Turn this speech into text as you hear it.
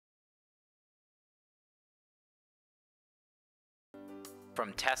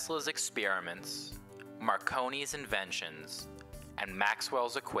From Tesla's experiments, Marconi's inventions, and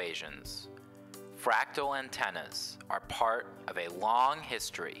Maxwell's equations, fractal antennas are part of a long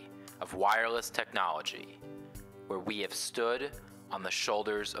history of wireless technology where we have stood on the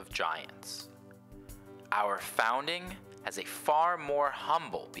shoulders of giants. Our founding has a far more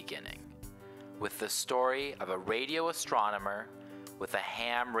humble beginning, with the story of a radio astronomer with a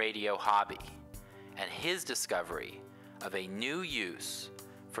ham radio hobby and his discovery of a new use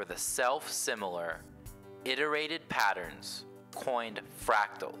for the self-similar, iterated patterns coined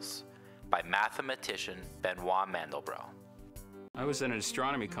fractals by mathematician Benoit Mandelbrot. I was at an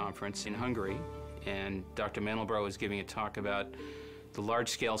astronomy conference in Hungary, and Dr. Mandelbrot was giving a talk about the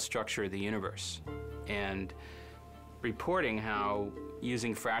large-scale structure of the universe and reporting how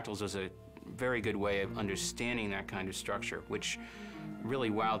using fractals was a very good way of understanding that kind of structure, which really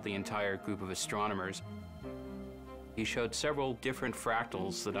wowed the entire group of astronomers. He showed several different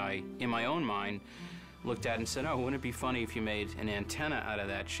fractals that I, in my own mind, looked at and said, oh, wouldn't it be funny if you made an antenna out of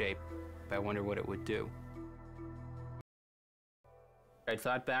that shape? I wonder what it would do. I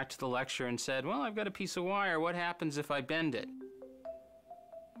thought back to the lecture and said, well, I've got a piece of wire. What happens if I bend it?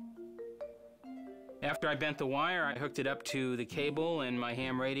 After I bent the wire, I hooked it up to the cable in my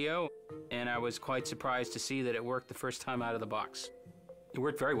ham radio, and I was quite surprised to see that it worked the first time out of the box. It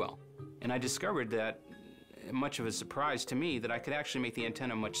worked very well. And I discovered that, much of a surprise to me, that I could actually make the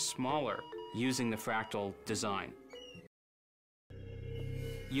antenna much smaller using the fractal design.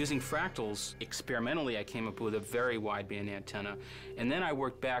 Using fractals, experimentally, I came up with a very wideband antenna, and then I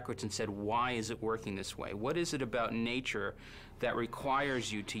worked backwards and said, why is it working this way? What is it about nature that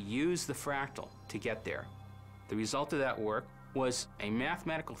requires you to use the fractal to get there? The result of that work was a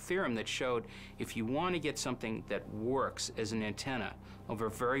mathematical theorem that showed if you want to get something that works as an antenna over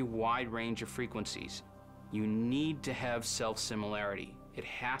a very wide range of frequencies, you need to have self-similarity. It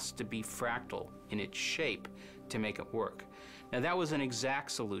has to be fractal in its shape to make it work. Now, that was an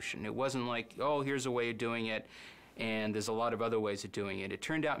exact solution. It wasn't like, oh, here's a way of doing it, and there's a lot of other ways of doing it. It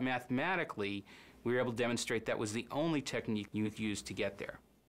turned out mathematically, we were able to demonstrate that was the only technique you could use to get there.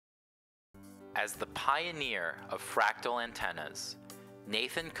 As the pioneer of fractal antennas,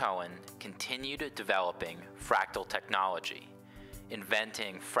 Nathan Cohen continued developing fractal technology,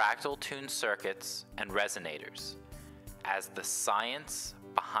 inventing fractal-tuned circuits and resonators, as the science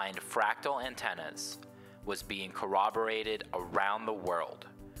behind fractal antennas was being corroborated around the world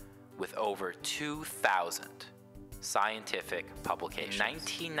with over 2,000 scientific publications. In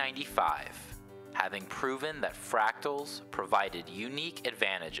 1995, having proven that fractals provided unique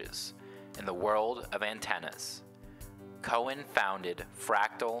advantages in the world of antennas, Cohen founded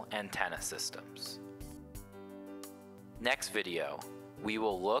Fractal Antenna Systems. Next video, we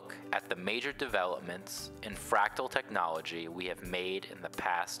will look at the major developments in fractal technology we have made in the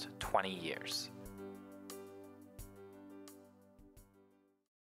past 20 years.